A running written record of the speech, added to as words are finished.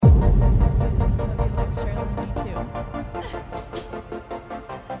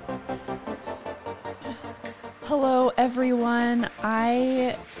everyone.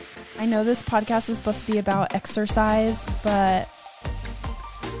 I know this podcast is supposed to be about exercise, but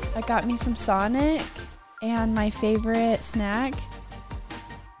I got me some Sonic and my favorite snack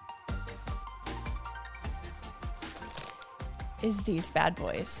is these bad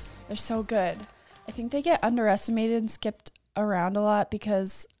boys. They're so good. I think they get underestimated and skipped around a lot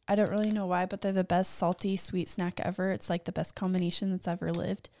because I don't really know why, but they're the best salty sweet snack ever. It's like the best combination that's ever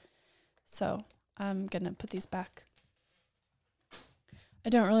lived. So I'm going to put these back. I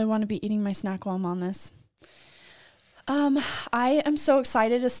don't really want to be eating my snack while I'm on this. I am so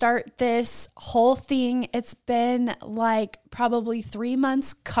excited to start this whole thing. It's been like probably 3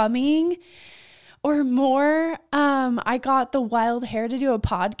 months coming or more. I got the wild hair to do a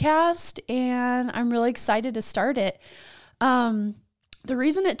podcast and I'm really excited to start it. The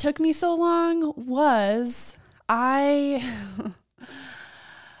reason it took me so long was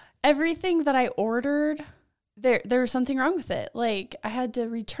everything that I ordered, there was something wrong with it. Like I had to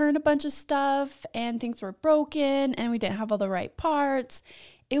return a bunch of stuff and things were broken and we didn't have all the right parts.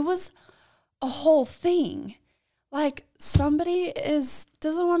 It was a whole thing. Like somebody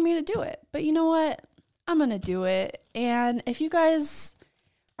doesn't want me to do it, but you know what? I'm going to do it. And if you guys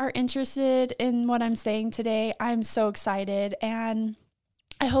are interested in what I'm saying today, I'm so excited and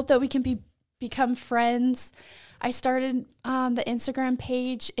I hope that we can become friends. I started the Instagram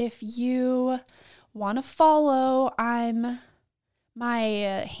page. If you want to follow, my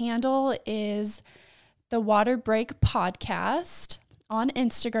handle is the Water Break Podcast on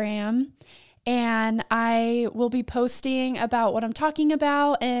Instagram, and I will be posting about what I'm talking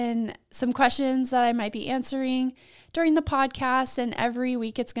about and some questions that I might be answering during the podcast, and every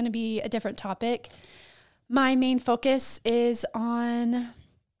week it's going to be a different topic. My main focus is on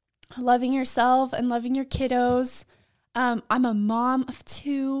loving yourself and loving your kiddos. I'm a mom of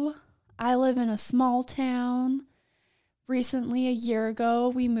 2. I live in a small town. Recently, a year ago,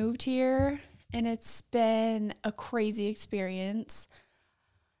 we moved here, and it's been a crazy experience.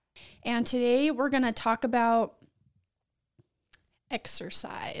 And today, we're going to talk about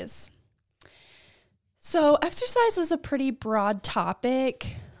exercise. So, exercise is a pretty broad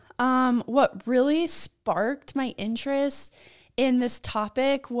topic. What really sparked my interest in this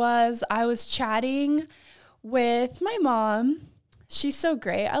topic was I was chatting with my mom. She's so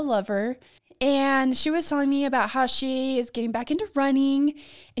great. I love her. And she was telling me about how she is getting back into running.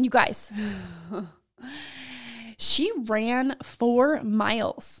 And you guys, she ran 4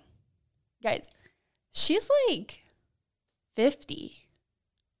 miles. Guys, she's like 50.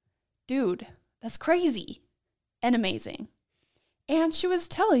 Dude, that's crazy and amazing. And she was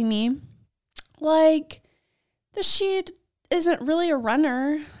telling me like that she isn't really a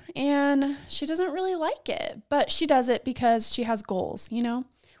runner and she doesn't really like it, but she does it because she has goals,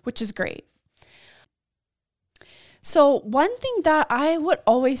 which is great. So one thing that I would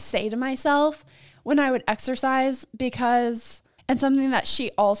always say to myself when I would exercise, and something that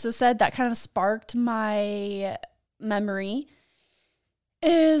she also said that kind of sparked my memory,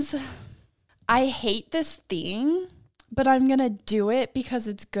 is I hate this thing, but I'm going to do it because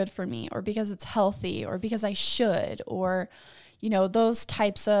it's good for me or because it's healthy or because I should, or those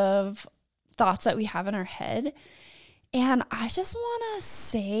types of thoughts that we have in our head. And I just want to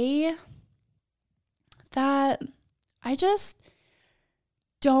say that I just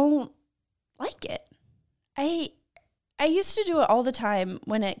don't like it. I used to do it all the time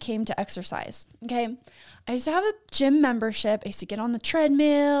when it came to exercise, okay? I used to have a gym membership. I used to get on the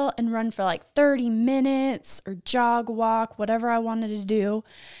treadmill and run for like 30 minutes or jog, walk, whatever I wanted to do.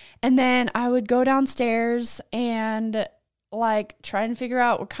 And then I would go downstairs and like try and figure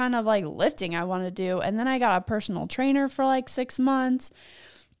out what kind of like lifting I want to do. And then I got a personal trainer for like 6 months.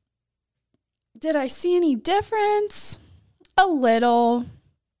 Did I see any difference? A little.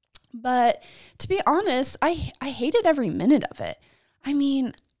 But to be honest, I hated every minute of it. I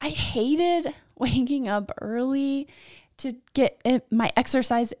mean, I hated waking up early to get my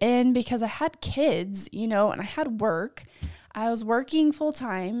exercise in because I had kids, and I had work. I was working full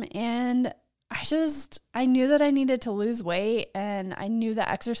time and I knew that I needed to lose weight and I knew that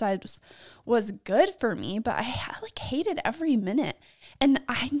exercise was good for me, but I hated every minute. And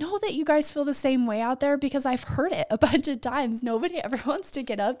I know that you guys feel the same way out there because I've heard it a bunch of times. Nobody ever wants to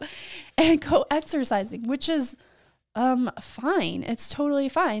get up and go exercising, which is fine. It's totally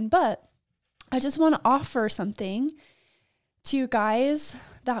fine. But I just want to offer something to you guys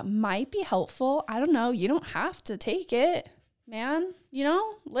that might be helpful. I don't know. You don't have to take it, man.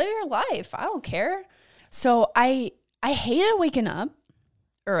 Live your life. I don't care. So I hated waking up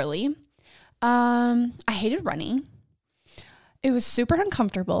early. I hated running. It was super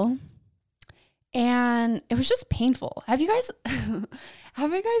uncomfortable. And it was just painful. Have you guys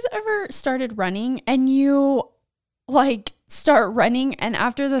ever started running and you like start running and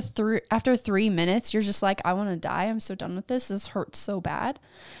after 3 minutes you're just like, I want to die. I'm so done with this. This hurts so bad.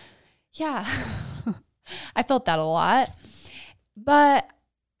 Yeah. I felt that a lot. But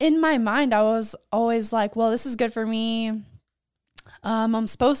in my mind, I was always like, well, this is good for me. I'm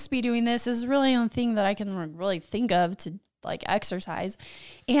supposed to be doing this. This is really the only thing that I can really think of to like exercise.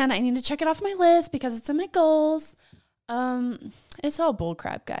 And I need to check it off my list because it's in my goals. It's all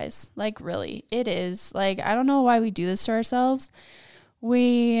bullcrap, guys. Like, really, it is. Like, I don't know why we do this to ourselves.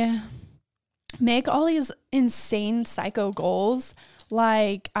 We make all these insane psycho goals.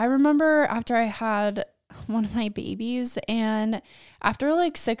 Like, I remember after I had one of my babies, and after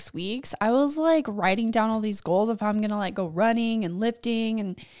like 6 weeks, I was like writing down all these goals of how I'm gonna like go running and lifting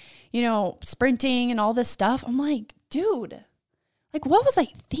and, you know, sprinting and all this stuff. I'm like, dude, like, what was I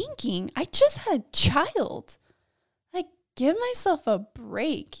thinking? I just had a child. Like, give myself a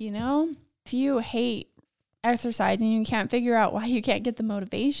break, you know? If you hate exercise and you can't figure out why you can't get the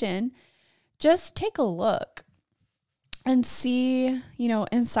motivation, just take a look and see, you know,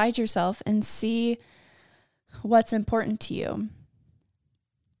 inside yourself and see what's important to you.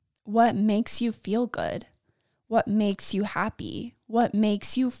 What makes you feel good? What makes you happy? What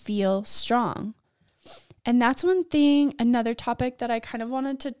makes you feel strong? And that's one thing, another topic that I kind of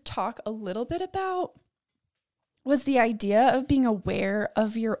wanted to talk a little bit about was the idea of being aware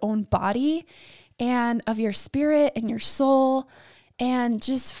of your own body and of your spirit and your soul and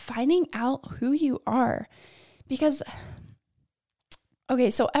just finding out who you are. Because, okay,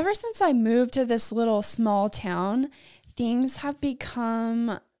 so ever since I moved to this little small town, things have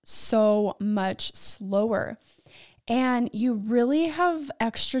become so much slower. And you really have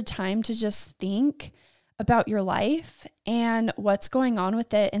extra time to just think about your life and what's going on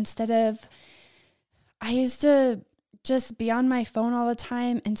with it instead of, I used to just be on my phone all the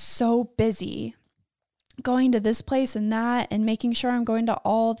time and so busy going to this place and that and making sure I'm going to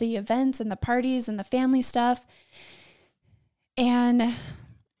all the events and the parties and the family stuff. And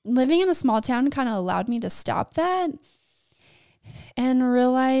living in a small town kind of allowed me to stop that and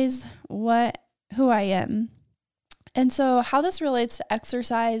realize who I am. And so how this relates to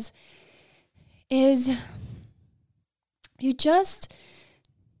exercise is you just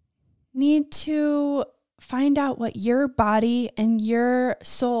need to find out what your body and your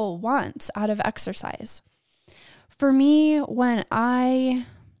soul wants out of exercise. For me, when I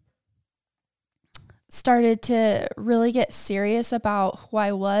started to really get serious about who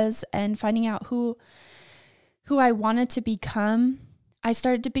I was and finding out who I wanted to become, I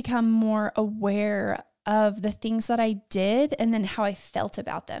started to become more aware of the things that I did and then how I felt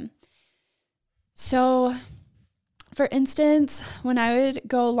about them. So, for instance, when I would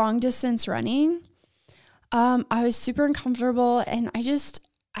go long distance running, I was super uncomfortable and I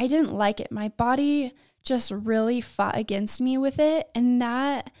didn't like it. My body just really fought against me with it. And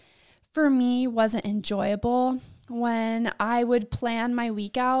that for me wasn't enjoyable. When I would plan my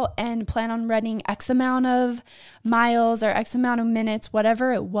week out and plan on running X amount of miles or X amount of minutes,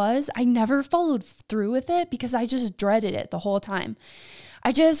 whatever it was, I never followed through with it because I just dreaded it the whole time.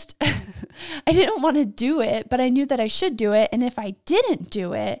 I didn't want to do it, but I knew that I should do it. And if I didn't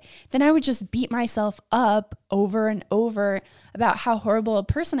do it, then I would just beat myself up over and over about how horrible a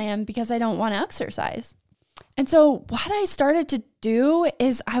person I am because I don't want to exercise. And so what I started to do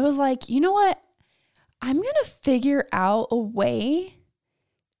is I was like, you know what? I'm going to figure out a way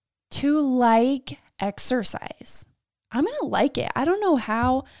to like exercise. I'm going to like it. I don't know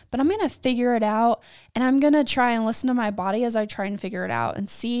how, but I'm going to figure it out. And I'm going to try and listen to my body as I try and figure it out and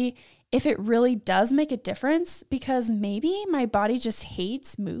see if it really does make a difference, because maybe my body just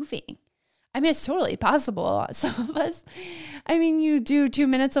hates moving. I mean, it's totally possible. Some of us, I mean, you do 2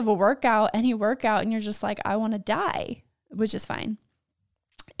 minutes of a workout, any workout, and you're just like, I want to die, which is fine.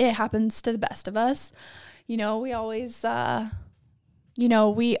 It happens to the best of us. You know, we always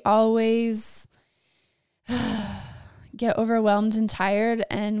get overwhelmed and tired,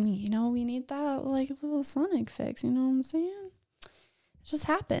 and, you know, we need that like little Sonic fix, you know what I'm saying? It just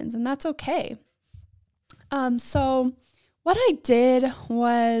happens, and that's okay. So what I did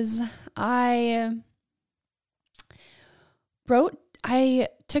was I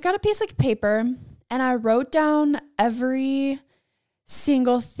took out a piece of paper and I wrote down every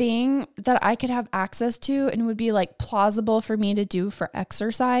single thing that I could have access to and would be like plausible for me to do for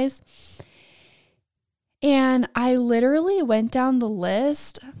exercise. And I literally went down the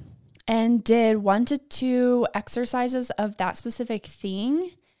list and did 1 to 2 exercises of that specific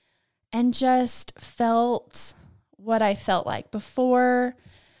thing and just felt what I felt like before,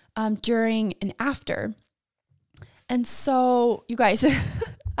 during and after. And so you guys,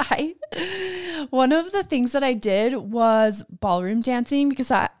 one of the things that I did was ballroom dancing,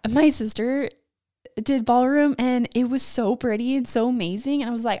 because my sister did ballroom and it was so pretty and so amazing. And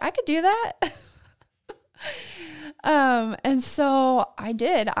I was like, I could do that. And so I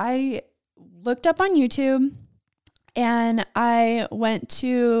did. I looked up on YouTube and I went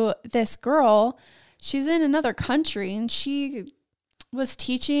to this girl. She's in another country and she was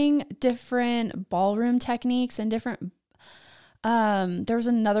teaching different ballroom techniques and different, there was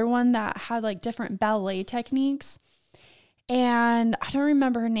another one that had like different ballet techniques. And I don't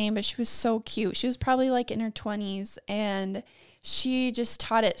remember her name, but she was so cute. She was probably like in her 20s and she just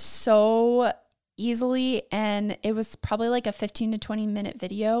taught it so easily. And it was probably like a 15 to 20 minute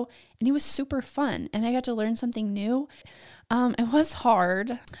video and it was super fun. And I got to learn something new. It was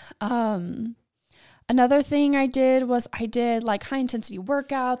hard. Another thing I did was I did like high intensity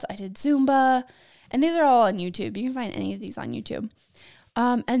workouts. I did Zumba, and these are all on YouTube. You can find any of these on YouTube.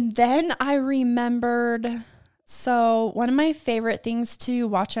 And then I remembered, so one of my favorite things to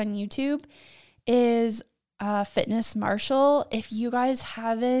watch on YouTube is Fitness Marshall. If you guys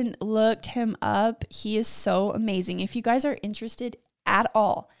haven't looked him up, he is so amazing. If you guys are interested at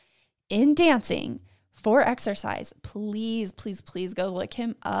all in dancing for exercise, please, please, please go look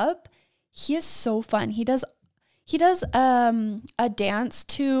him up. He is so fun. He does a dance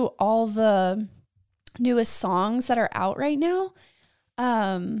to all the newest songs that are out right now.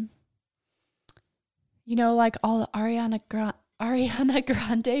 You know, like all the Ariana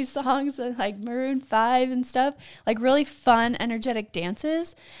Grande songs and like Maroon 5 and stuff, like really fun, energetic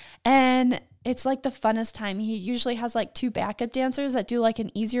dances. And it's like the funnest time. He usually has like 2 backup dancers that do like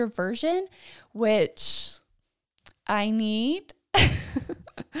an easier version, which I need.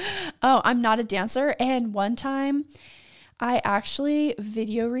 Oh, I'm not a dancer. And one time I actually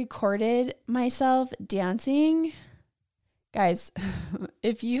video recorded myself dancing. Guys,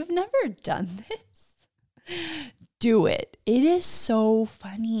 if you've never done this, do it. It is so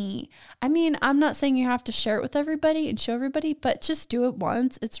funny. I mean, I'm not saying you have to share it with everybody and show everybody, but just do it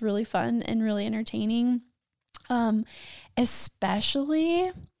once. It's really fun and really entertaining.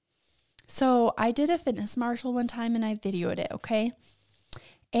 Especially, so I did a Fitness Marshall one time and I videoed it, okay?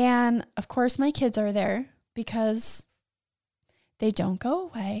 And of course my kids are there because they don't go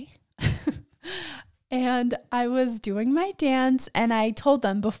away. And I was doing my dance and I told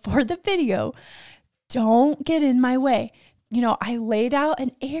them before the video, don't get in my way. You know, I laid out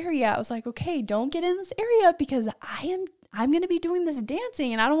an area. I was like, okay, don't get in this area because I'm going to be doing this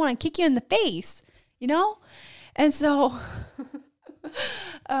dancing and I don't want to kick you in the face, you know? And so,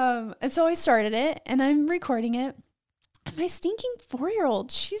 I started it and I'm recording it. And my stinking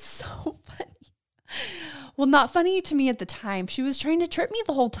 4-year-old, she's so funny. Well, not funny to me at the time. She was trying to trip me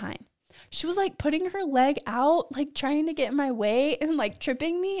the whole time. She was like putting her leg out, like trying to get in my way and like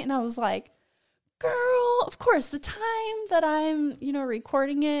tripping me. And I was like, girl, of course, the time that I'm,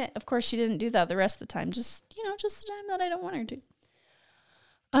 recording it, of course she didn't do that the rest of the time. Just the time that I don't want her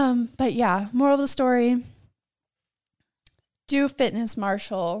to. But yeah, moral of the story, do Fitness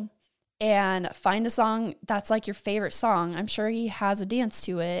Marshall and find a song that's like your favorite song. I'm sure he has a dance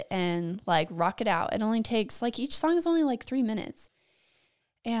to it and like rock it out. It only takes like, each song is only like 3 minutes.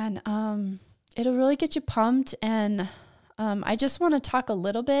 And it'll really get you pumped. And I just want to talk a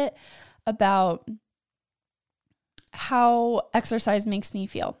little bit about how exercise makes me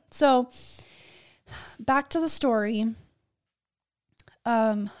feel. So back to the story.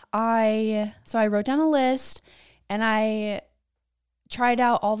 I wrote down a list and I tried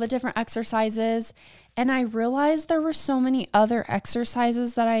out all the different exercises, and I realized there were so many other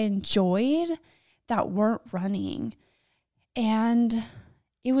exercises that I enjoyed that weren't running. And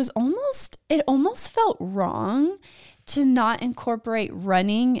it almost felt wrong to not incorporate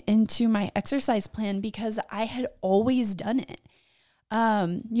running into my exercise plan because I had always done it.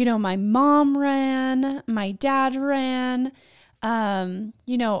 My mom ran, my dad ran,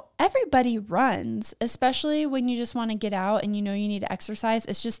 everybody runs, especially when you just want to get out and you need to exercise.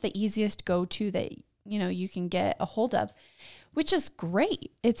 It's just the easiest go-to that, you can get a hold of, which is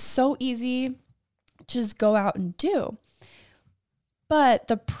great. It's so easy to just go out and do. But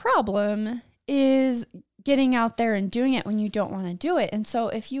the problem is getting out there and doing it when you don't want to do it. And so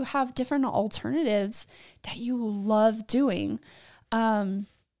if you have different alternatives that you love doing, then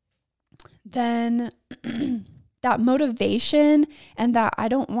that motivation and that I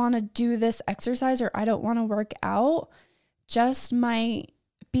don't want to do this exercise or I don't want to work out just might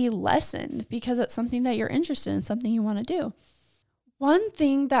be lessened because it's something that you're interested in, something you want to do. One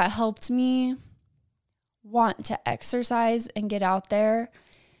thing that helped me want to exercise and get out there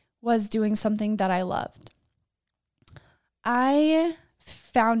was doing something that I loved. I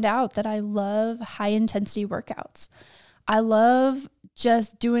found out that I love high intensity workouts. I love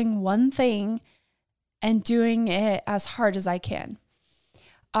just doing one thing and doing it as hard as I can.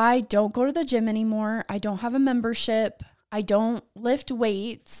 I don't go to the gym anymore. I don't have a membership. I don't lift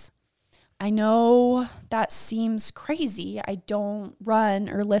weights. I know that seems crazy. I don't run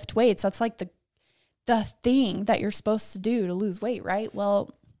or lift weights. That's like the thing that you're supposed to do to lose weight, right?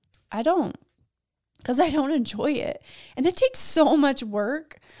 Well, I don't, because I don't enjoy it. And it takes so much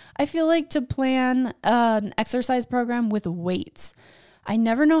work, I feel like, to plan an exercise program with weights. I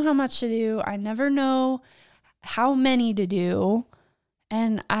never know how much to do. I never know how many to do.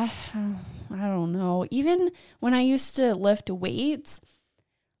 And I don't know. Even when I used to lift weights,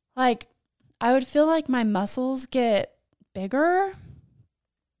 like, I would feel like my muscles get bigger,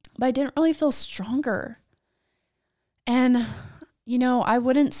 but I didn't really feel stronger. And, you know, I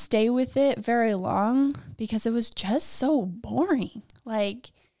wouldn't stay with it very long because it was just so boring.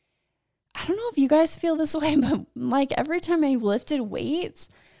 Like, I don't know if you guys feel this way, but like every time I lifted weights,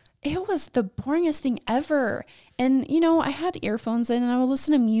 it was the boringest thing ever. And, you know, I had earphones in and I would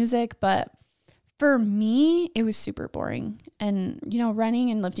listen to music, but for me, it was super boring. And, you know,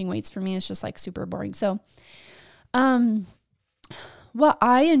 running and lifting weights for me is just like super boring. So, what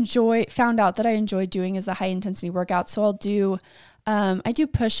I found out that I enjoy doing is the high intensity workout. So I do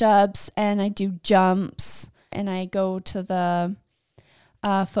push-ups and I do jumps, and I go to the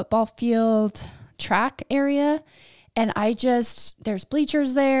football field track area, and there's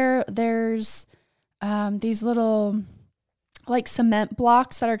bleachers there. There's these little like cement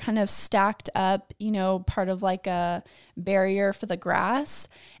blocks that are kind of stacked up, you know, part of like a barrier for the grass,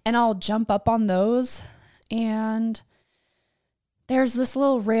 and I'll jump up on those, and there's this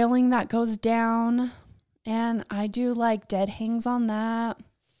little railing that goes down, and I do like dead hangs on that.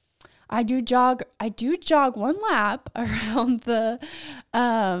 I do jog one lap around the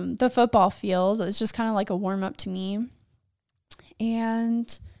football field. It's just kind of like a warm up to me.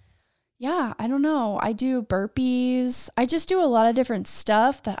 And yeah, I don't know. I do burpees. I just do a lot of different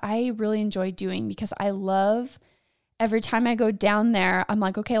stuff that I really enjoy doing because I love every time I go down there. I'm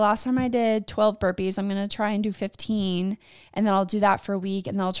like, okay, last time I did 12 burpees, I'm going to try and do 15, and then I'll do that for a week,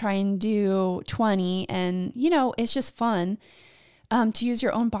 and then I'll try and do 20. And, you know, it's just fun to use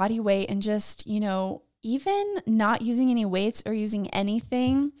your own body weight, and just, you know, even not using any weights or using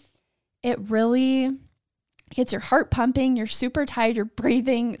anything, it really gets your heart pumping. You're super tired. You're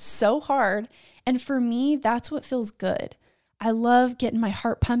breathing so hard. And for me, that's what feels good. I love getting my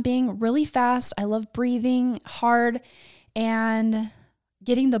heart pumping really fast. I love breathing hard and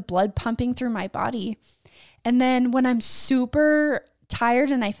getting the blood pumping through my body. And then when I'm super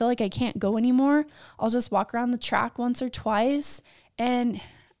tired and I feel like I can't go anymore, I'll just walk around the track once or twice. And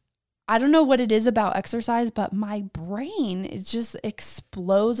I don't know what it is about exercise, but my brain just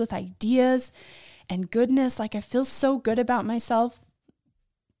explodes with ideas and goodness. Like, I feel so good about myself.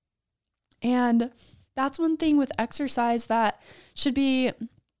 And that's one thing with exercise that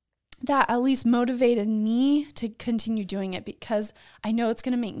at least motivated me to continue doing it, because I know it's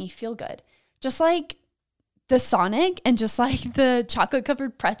going to make me feel good. Just like the Sonic and just like the chocolate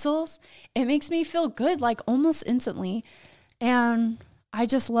covered pretzels, it makes me feel good like almost instantly. And I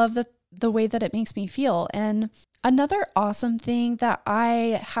just love the way that it makes me feel. And another awesome thing that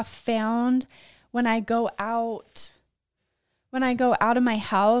I have found when I go out of my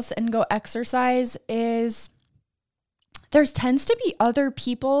house and go exercise is there tends to be other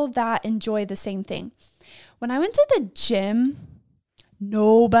people that enjoy the same thing. When I went to the gym,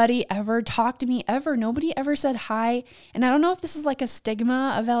 nobody ever talked to me ever. Nobody ever said hi. And I don't know if this is like a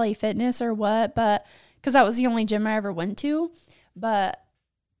stigma of LA Fitness or what, but because that was the only gym I ever went to, but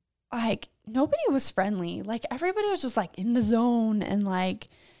like nobody was friendly. Like everybody was just like in the zone and like,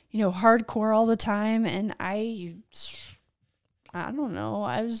 you know, hardcore all the time. And I don't know.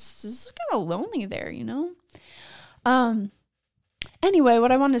 I was just kind of lonely there, you know? Anyway,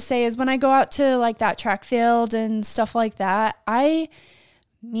 what I want to say is when I go out to like that track field and stuff like that, I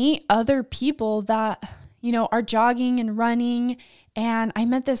meet other people that, you know, are jogging and running. And I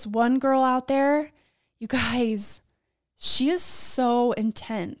met this one girl out there. You guys, she is so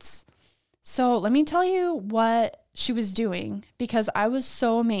intense. So let me tell you what she was doing, because I was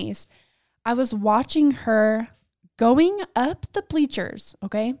so amazed. I was watching her going up the bleachers,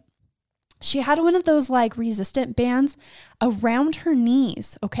 okay? She had one of those like resistant bands around her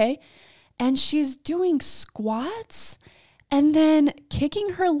knees, okay? And she's doing squats and then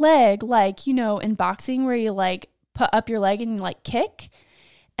kicking her leg, like, you know, in boxing where you like put up your leg and you like kick.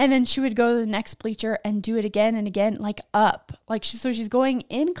 And then she would go to the next bleacher and do it again and again, like up. Like so she's going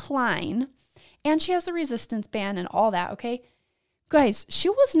incline and she has the resistance band and all that, okay? Guys, she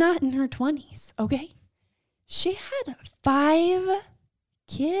was not in her 20s, okay? She had 5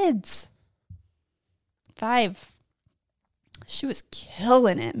 kids. 5. She was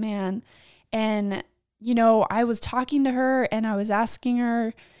killing it, man. And, you know, I was talking to her and I was asking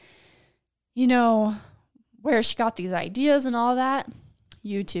her, you know, where she got these ideas and all that.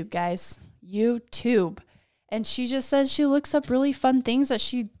 YouTube, guys. YouTube. And she just says she looks up really fun things that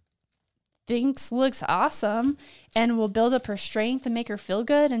she thinks looks awesome and will build up her strength and make her feel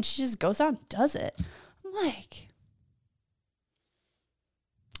good. And she just goes out and does it. I'm like,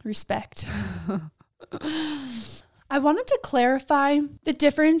 respect. I wanted to clarify the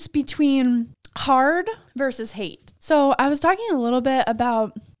difference between hard versus hate. So I was talking a little bit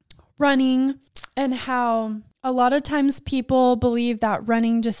about running and how a lot of times people believe that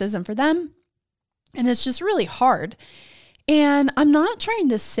running just isn't for them and it's just really hard. And I'm not trying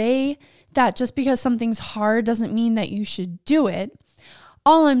to say that just because something's hard doesn't mean that you should do it.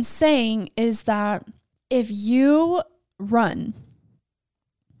 All I'm saying is that if you run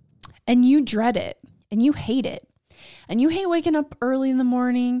and you dread it and you hate it, and you hate waking up early in the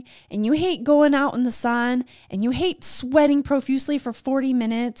morning, and you hate going out in the sun, and you hate sweating profusely for 40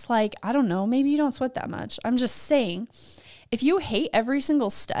 minutes, like, I don't know, maybe you don't sweat that much. I'm just saying, if you hate every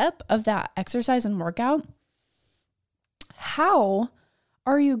single step of that exercise and workout, how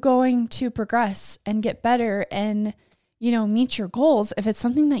are you going to progress and get better and, you know, meet your goals if it's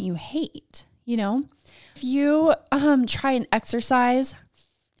something that you hate, you know? If you try an exercise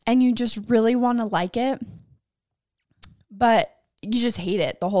and you just really want to like it, but you just hate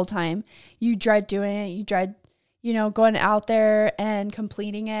it the whole time. You dread doing it. You dread, you know, going out there and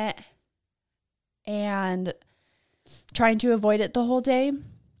completing it and trying to avoid it the whole day.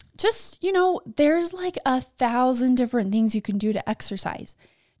 Just, you know, there's like 1,000 different things you can do to exercise.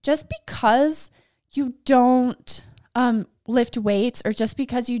 Just because you don't lift weights or just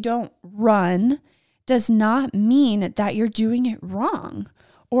because you don't run does not mean that you're doing it wrong,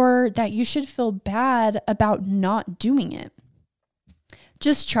 or that you should feel bad about not doing it.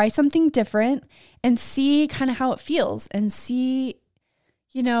 Just try something different and see kind of how it feels and see,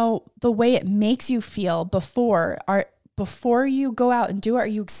 you know, the way it makes you feel before you go out and do it. Are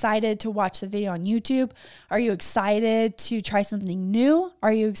you excited to watch the video on YouTube? Are you excited to try something new?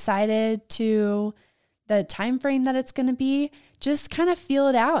 Are you excited to the time frame that it's going to be? Just kind of feel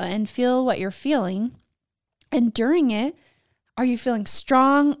it out and feel what you're feeling. And during it, are you feeling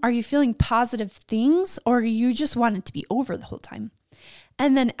strong? Are you feeling positive things? Or you just want it to be over the whole time?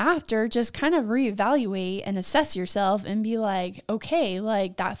 And then after, just kind of reevaluate and assess yourself and be like, okay,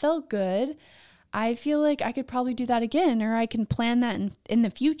 like that felt good. I feel like I could probably do that again, or I can plan that in the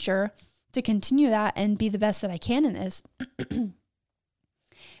future to continue that and be the best that I can in this.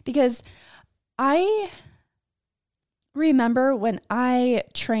 Because I remember when I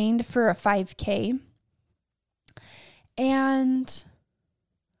trained for a 5K, and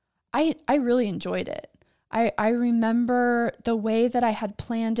I really enjoyed it. I remember the way that I had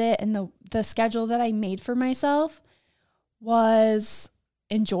planned it and the schedule that I made for myself was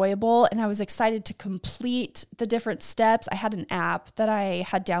enjoyable, and I was excited to complete the different steps. I had an app that I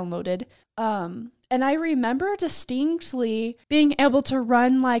had downloaded. And I remember distinctly being able to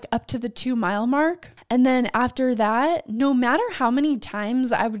run like up to the 2-mile mark. And then after that, no matter how many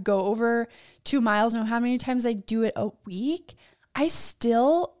times I would go over 2 miles, no how many times I do it a week, I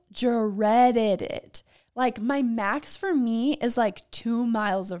still dreaded it. Like my max for me is like 2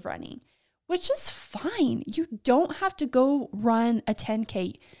 miles of running, which is fine. You don't have to go run a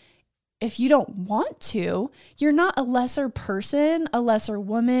 10K if you don't want to. You're not a lesser person, a lesser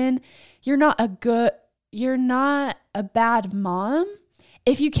woman. You're not a bad mom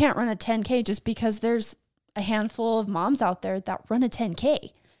if you can't run a 10K just because there's a handful of moms out there that run a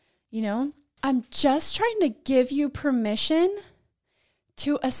 10K, you know? I'm just trying to give you permission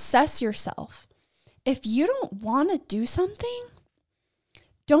to assess yourself. If you don't want to do something,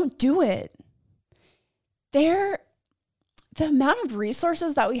 don't do it. The amount of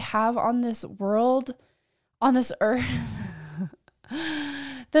resources that we have on this world, on this earth,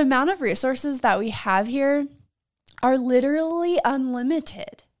 the amount of resources that we have here are literally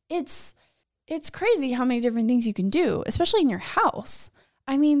unlimited. It's crazy how many different things you can do, especially in your house.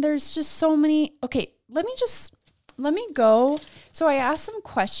 I mean, there's just so many. Okay, let me go. So I asked some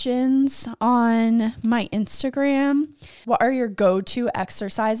questions on my Instagram. What are your go-to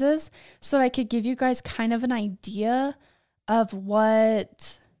exercises? So that I could give you guys kind of an idea of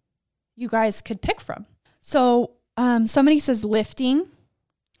what you guys could pick from. So somebody says lifting.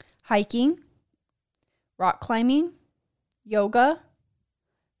 hiking, rock climbing, yoga,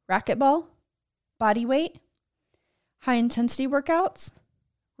 racquetball, body weight, high intensity workouts,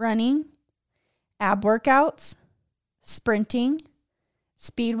 running, ab workouts, sprinting,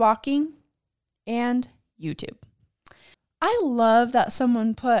 speed walking, and YouTube. I love that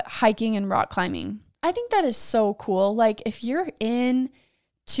someone put hiking and rock climbing. I think that is so cool. Like if you're into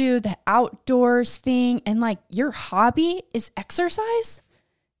the outdoors thing and like your hobby is exercise,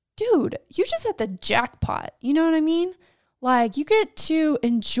 dude, you just hit the jackpot. You know what I mean? Like you get to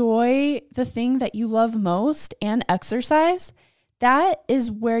enjoy the thing that you love most and exercise. That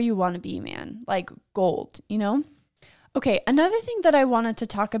is where you want to be, man. Like gold, you know? Okay, another thing that I wanted to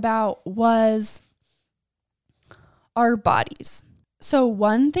talk about was our bodies. So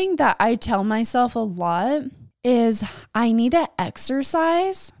one thing that I tell myself a lot is I need to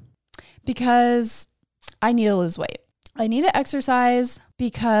exercise because I need to lose weight. I need to exercise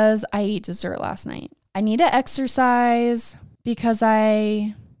because I ate dessert last night. I need to exercise because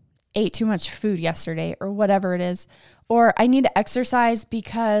I ate too much food yesterday or whatever it is. Or I need to exercise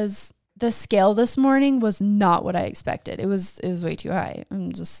because the scale this morning was not what I expected. It was way too high.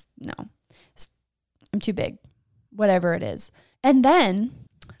 I'm too big, whatever it is. And then,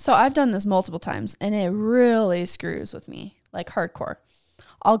 so I've done this multiple times and it really screws with me, like hardcore.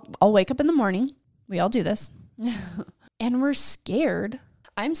 I'll wake up in the morning. We all do this. And we're scared.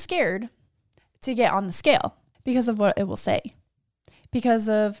 I'm scared to get on the scale because of what it will say. Because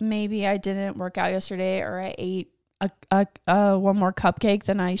of maybe I didn't work out yesterday or I ate one more cupcake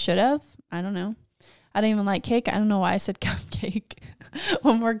than I should have. I don't know. I don't even like cake. I don't know why I said cupcake.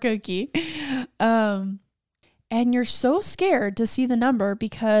 One more cookie. And you're so scared to see the number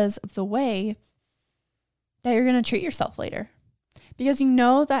because of the way that you're going to treat yourself later. Because you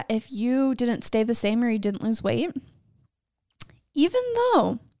know that if you didn't stay the same or you didn't lose weight, even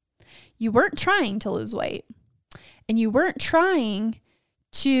though you weren't trying to lose weight and you weren't trying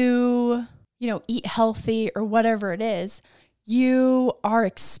to, eat healthy or whatever it is, you are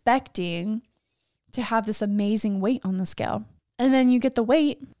expecting to have this amazing weight on the scale. And then you get the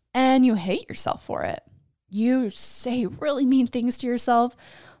weight and you hate yourself for it. You say really mean things to yourself.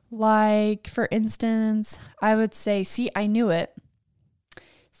 Like, for instance, I would say, see, I knew it.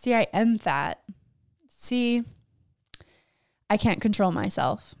 See, I am fat. See, I can't control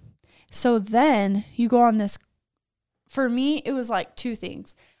myself. So then you go on this. For me, it was like two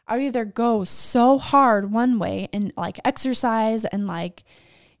things. I would either go so hard one way and like exercise and like,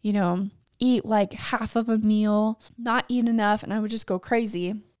 eat like half of a meal, not eat enough, and I would just go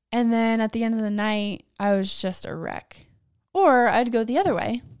crazy. And then at the end of the night, I was just a wreck. Or I'd go the other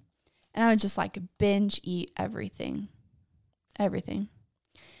way and I would just like binge eat everything. And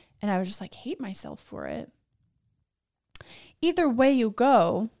I would just like hate myself for it. Either way you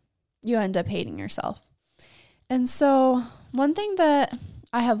go, you end up hating yourself. And so one thing that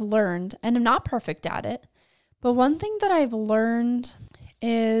I have learned, and I'm not perfect at it, but one thing that I've learned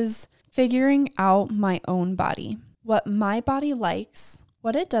is figuring out my own body, what my body likes,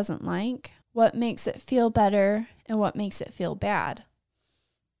 what it doesn't like, what makes it feel better, and what makes it feel bad.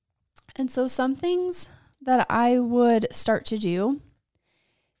 And so some things that I would start to do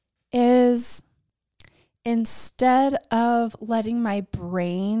is instead of letting my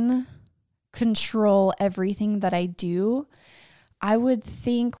brain control everything that I do, I would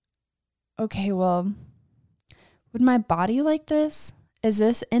think, okay, well, would my body like this? Is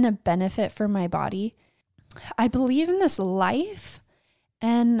this in a benefit for my body? I believe in this life,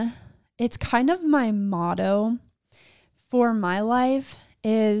 and it's kind of my motto for my life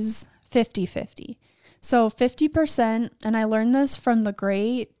is 50-50. So 50%, and I learned this from the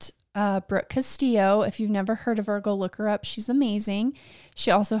great Brooke Castillo. If you've never heard of her, go look her up. She's amazing.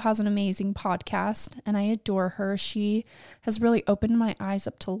 She also has an amazing podcast, and I adore her. She has really opened my eyes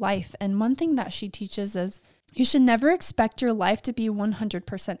up to life. And one thing that she teaches is you should never expect your life to be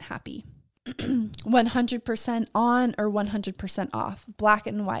 100% happy. 100% on or 100% off, black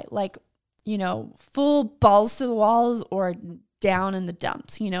and white, like, full balls to the walls or down in the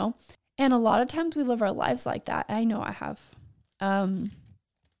dumps, And a lot of times we live our lives like that. I know I have.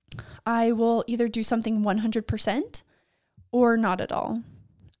 I will either do something 100% or not at all.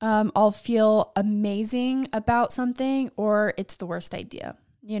 I'll feel amazing about something or it's the worst idea,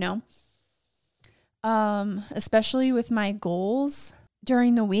 especially with my goals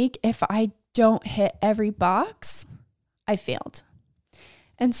during the week. If I don't hit every box, I failed.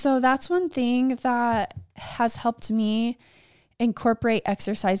 And so that's one thing that has helped me incorporate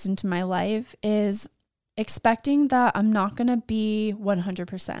exercise into my life is expecting that I'm not going to be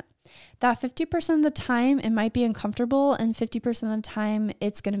 100%. That 50% of the time, it might be uncomfortable, and 50% of the time,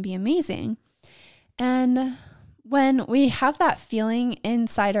 it's going to be amazing. And when we have that feeling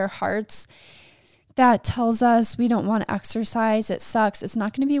inside our hearts that tells us we don't want to exercise, it sucks, it's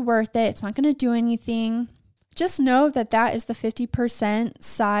not going to be worth it, it's not going to do anything, just know that that is the 50%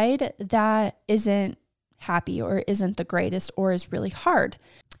 side that isn't happy or isn't the greatest or is really hard.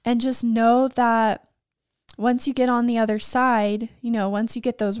 And just know that once you get on the other side, once you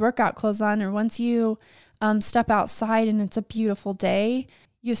get those workout clothes on, or once you step outside and it's a beautiful day,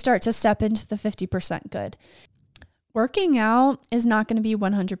 you start to step into the 50% good. Working out is not going to be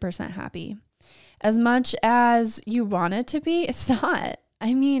 100% happy. As much as you want it to be, it's not.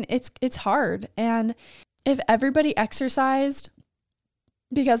 I mean, it's hard. And if everybody exercised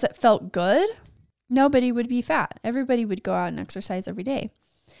because it felt good, nobody would be fat. Everybody would go out and exercise every day.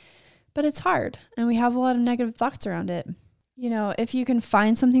 But it's hard, and we have a lot of negative thoughts around it. If you can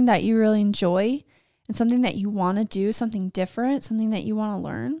find something that you really enjoy and something that you want to do, something different, something that you want to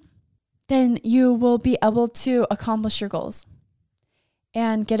learn, then you will be able to accomplish your goals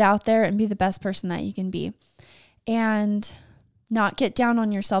and get out there and be the best person that you can be, and not get down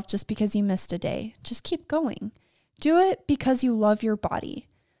on yourself just because you missed a day. Just keep going. Do it because you love your body.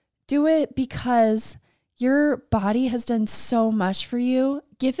 Do it because your body has done so much for you.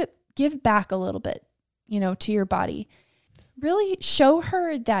 Give back a little bit, to your body. Really show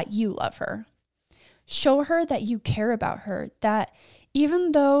her that you love her. Show her that you care about her, that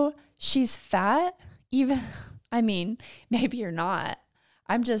even though she's fat, maybe you're not.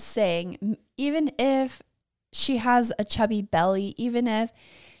 I'm just saying, even if she has a chubby belly, even if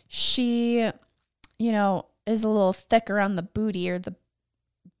she, is a little thick around the booty or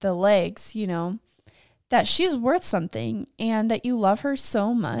the legs, that she's worth something, and that you love her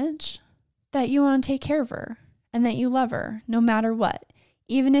so much that you want to take care of her, and that you love her no matter what.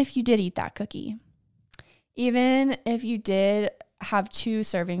 Even if you did eat that cookie, even if you did have 2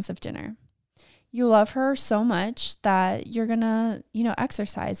 servings of dinner, you love her so much that you're going to,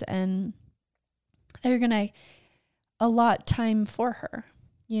 exercise, and you're going to allot time for her,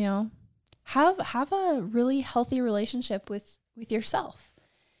 have a really healthy relationship with yourself.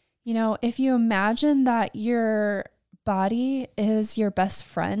 If you imagine that your body is your best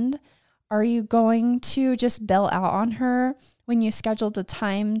friend, are you going to just bail out on her when you scheduled a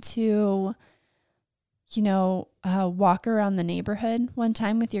time to, walk around the neighborhood one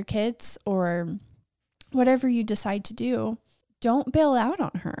time with your kids, or whatever you decide to do? Don't bail out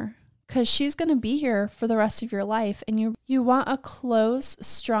on her, because she's going to be here for the rest of your life, and you want a close,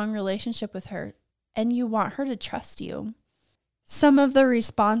 strong relationship with her, and you want her to trust you. Some of the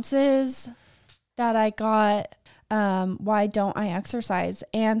responses that I got, why don't I exercise?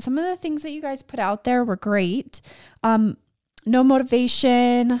 And some of the things that you guys put out there were great. No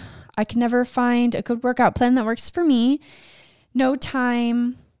motivation. I can never find a good workout plan that works for me. No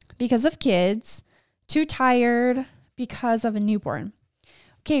time because of kids. Too tired because of a newborn.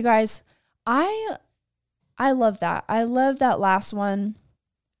 Okay, guys, I love that. I love that last one,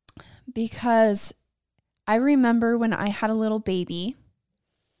 because I remember when I had a little baby,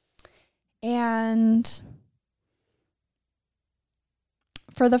 and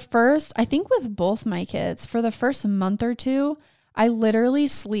I think with both my kids, for the first month or 2, I literally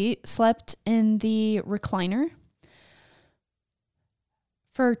slept in the recliner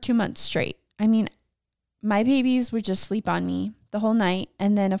for 2 months straight. My babies would just sleep on me the whole night.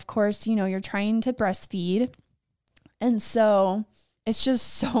 And then, of course, you're trying to breastfeed. And so it's just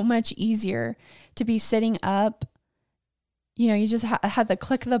so much easier to be sitting up. You just had the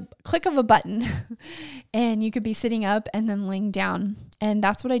click of a button and you could be sitting up and then laying down. And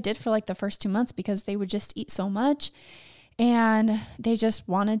that's what I did for like the first 2 months, because they would just eat so much and they just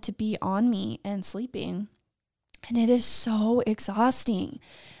wanted to be on me and sleeping. And it is so exhausting.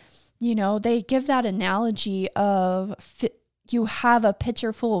 They give that analogy of you have a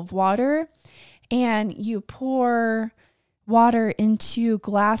pitcher full of water and you pour water into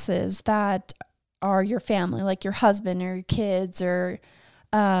glasses that are your family, like your husband or your kids or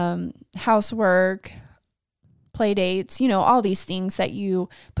housework, play dates, all these things that you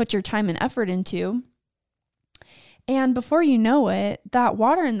put your time and effort into. And before you know it, that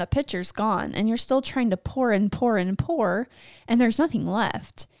water in the pitcher's gone, and you're still trying to pour and pour and pour, and there's nothing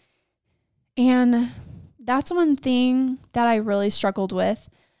left. And that's one thing that I really struggled with.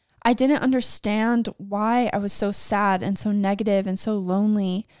 I didn't understand why I was so sad and so negative and so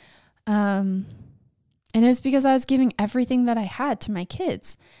lonely. And it was because I was giving everything that I had to my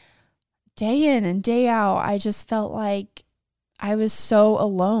kids. Day in and day out, I just felt like I was so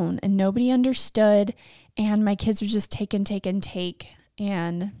alone and nobody understood. And my kids would just take and take and take.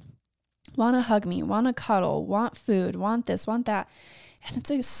 And want to hug me, want to cuddle, want food, want this, want that. And it's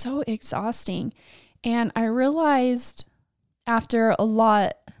like so exhausting. And I realized after a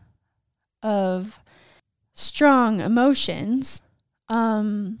lot of strong emotions,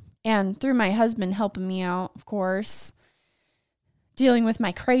 and through my husband helping me out, of course, dealing with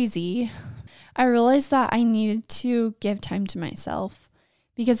my crazy, I realized that I needed to give time to myself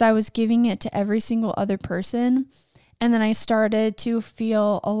because I was giving it to every single other person. And then I started to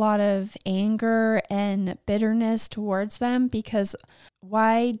feel a lot of anger and bitterness towards them because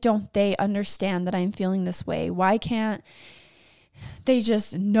why don't they understand that I'm feeling this way? Why can't they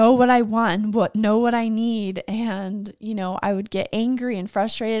just know what I want, know what I need? And, I would get angry and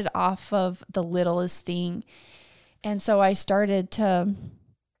frustrated off of the littlest thing. And so I started to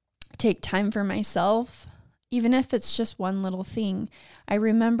take time for myself, even if it's just one little thing. I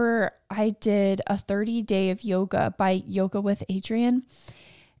remember I did a 30-day of yoga by Yoga with Adriene,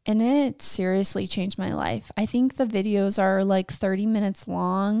 and it seriously changed my life. I think the videos are like 30 minutes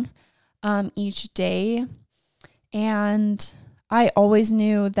long each day. And I always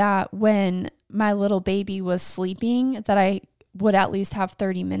knew that when my little baby was sleeping, that I would at least have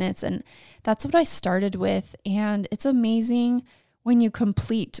 30 minutes. And that's what I started with. And it's amazing when you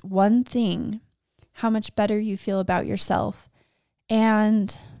complete one thing, how much better you feel about yourself.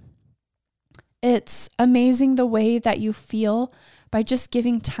 And it's amazing the way that you feel by just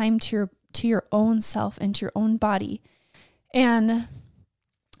giving time to your own self and to your own body. And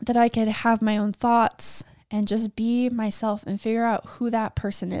that I could have my own thoughts and just be myself and figure out who that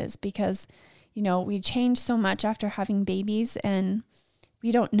person is. Because, we change so much after having babies and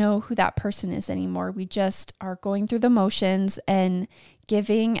we don't know who that person is anymore. We just are going through the motions and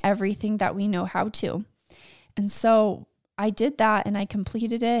giving everything that we know how to. And so I did that and I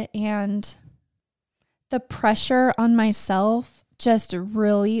completed it, and the pressure on myself just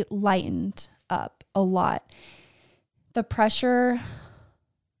really lightened up a lot. The pressure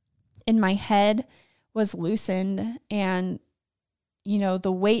in my head was loosened, and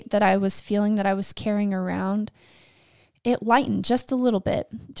the weight that I was feeling, that I was carrying around, it lightened just a little bit,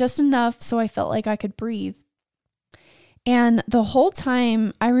 just enough so I felt like I could breathe. And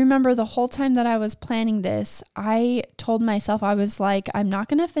I remember the whole time that I was planning this, I told myself, I was like, I'm not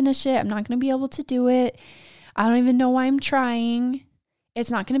going to finish it. I'm not going to be able to do it. I don't even know why I'm trying.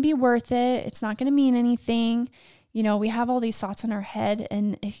 It's not going to be worth it. It's not going to mean anything. We have all these thoughts in our head.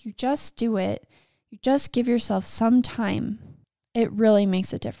 And if you just do it, you just give yourself some time, it really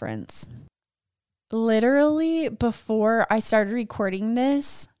makes a difference. Literally, before I started recording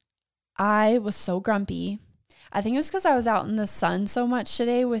this, I was so grumpy. I think it was because I was out in the sun so much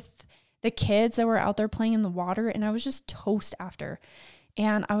today with the kids that were out there playing in the water, and I was just toast after.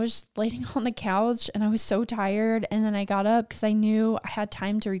 And I was just laying on the couch and I was so tired. And then I got up because I knew I had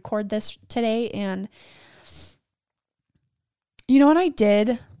time to record this today. And you know what I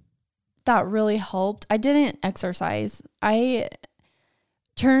did that really helped? I didn't exercise. I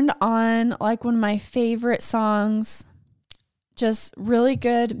turned on like one of my favorite songs, just really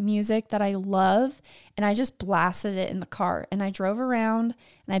good music that I love, and I just blasted it in the car, and I drove around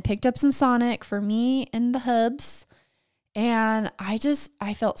and I picked up some Sonic for me and the hubs, and I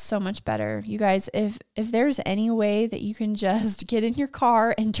felt so much better. You guys, if there's any way that you can just get in your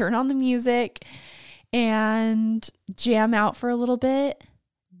car and turn on the music and jam out for a little bit,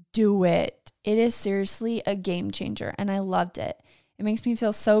 do it. It is seriously a game changer, and I loved it. It makes me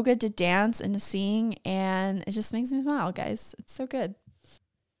feel so good to dance and to sing, and it just makes me smile, guys. It's so good.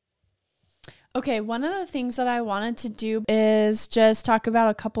 Okay, one of the things that I wanted to do is just talk about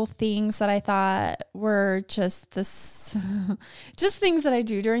a couple things that I thought were just just things that I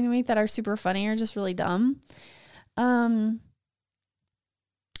do during the week that are super funny or just really dumb.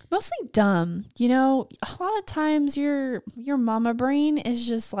 Mostly dumb. A lot of times your mama brain is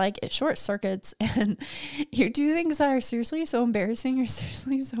just like, it short circuits and you do things that are seriously so embarrassing or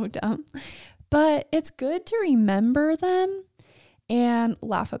seriously so dumb. But it's good to remember them and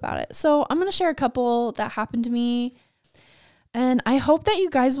laugh about it. So I'm going to share a couple that happened to me, and I hope that you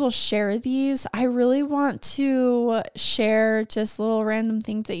guys will share these. I really want to share just little random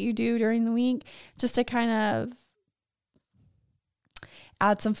things that you do during the week just to kind of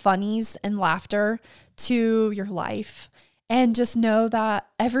add some funnies and laughter to your life, and just know that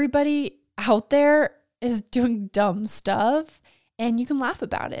everybody out there is doing dumb stuff and you can laugh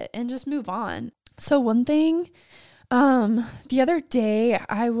about it and just move on. So one thing, the other day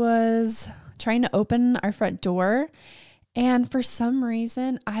I was trying to open our front door, and for some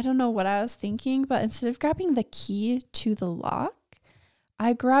reason, I don't know what I was thinking, but instead of grabbing the key to the lock,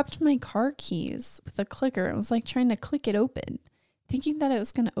 I grabbed my car keys with a clicker and was like trying to click it open. thinking that it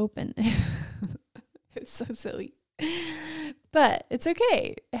was going to open. It's so silly. But it's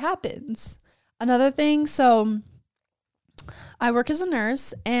okay. It happens. Another thing, so I work as a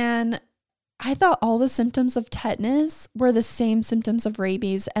nurse, and I thought all the symptoms of tetanus were the same symptoms of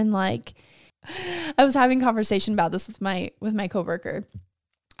rabies. And like, I was having a conversation about this with my coworker,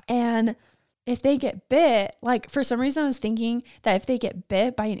 and if they get bit, like for some reason I was thinking that if they get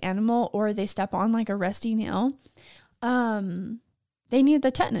bit by an animal or they step on like a rusty nail, they need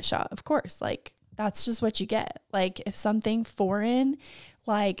the tetanus shot, of course. Like that's just what you get. Like if something foreign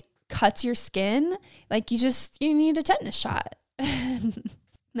like cuts your skin, like you need a tetanus shot.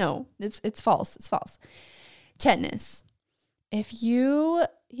 No, it's false. It's false. Tetanus. If you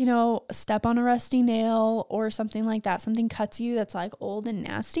step on a rusty nail or something like that, something cuts you that's like old and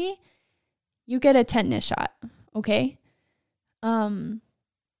nasty, you get a tetanus shot. Okay.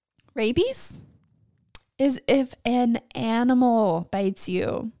 Rabies is if an animal bites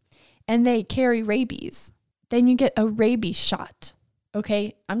you and they carry rabies, then you get a rabies shot.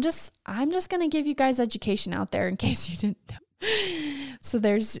 Okay. I'm just going to give you guys education out there in case you didn't know. So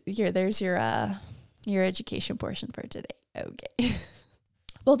there's your education portion for today. Okay.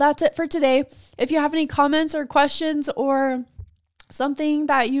 Well, that's it for today. If you have any comments or questions or something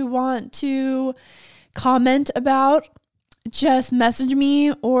that you want to comment about, just message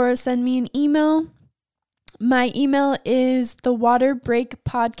me or send me an email. My email is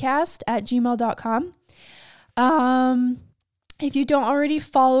thewaterbreakpodcast@gmail.com. If you don't already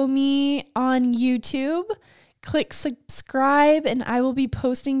follow me on YouTube, click subscribe, and I will be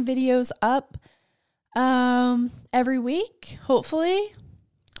posting videos up every week, hopefully.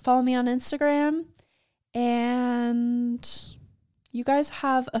 Follow me on Instagram, and you guys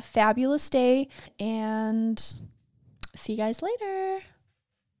have a fabulous day, and see you guys later.